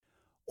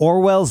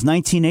Orwell's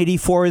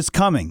 1984 is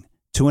coming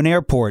to an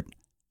airport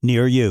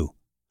near you.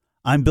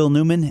 I'm Bill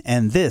Newman,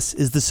 and this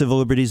is the Civil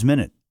Liberties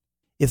Minute.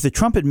 If the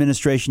Trump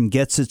administration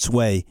gets its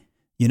way,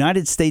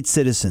 United States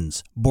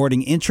citizens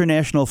boarding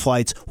international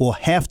flights will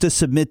have to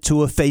submit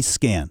to a face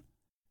scan.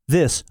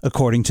 This,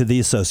 according to the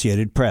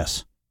Associated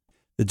Press.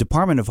 The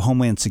Department of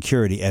Homeland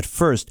Security at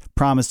first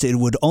promised it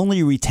would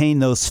only retain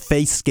those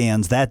face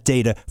scans, that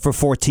data, for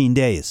 14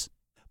 days.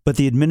 But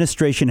the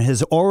administration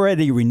has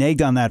already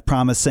reneged on that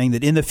promise, saying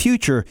that in the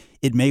future,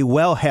 it may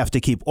well have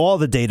to keep all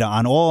the data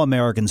on all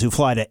Americans who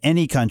fly to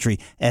any country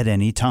at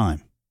any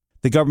time.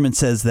 The government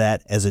says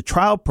that, as a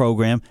trial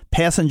program,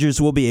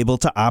 passengers will be able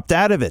to opt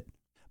out of it.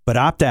 But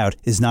opt-out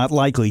is not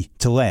likely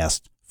to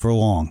last for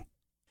long.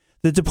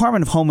 The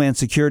Department of Homeland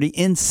Security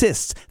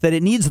insists that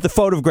it needs the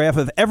photograph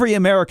of every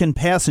American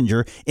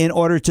passenger in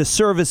order to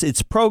service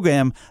its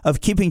program of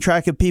keeping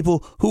track of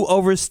people who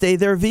overstay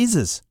their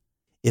visas.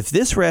 If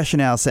this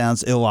rationale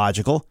sounds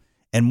illogical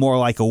and more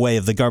like a way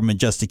of the government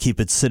just to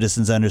keep its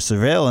citizens under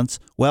surveillance,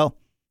 well,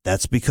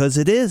 that's because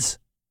it is.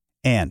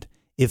 And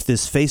if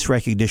this face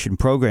recognition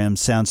program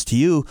sounds to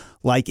you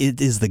like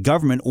it is the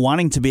government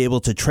wanting to be able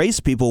to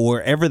trace people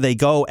wherever they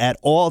go at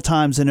all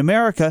times in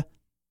America,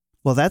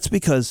 well, that's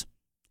because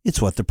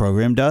it's what the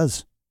program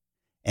does.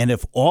 And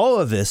if all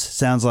of this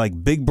sounds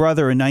like Big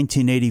Brother in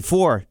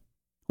 1984,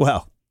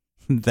 well,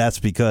 that's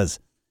because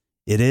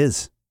it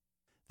is.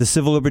 The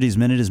Civil Liberties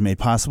Minute is made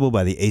possible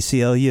by the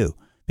ACLU,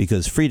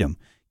 because freedom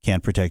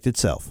can't protect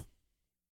itself.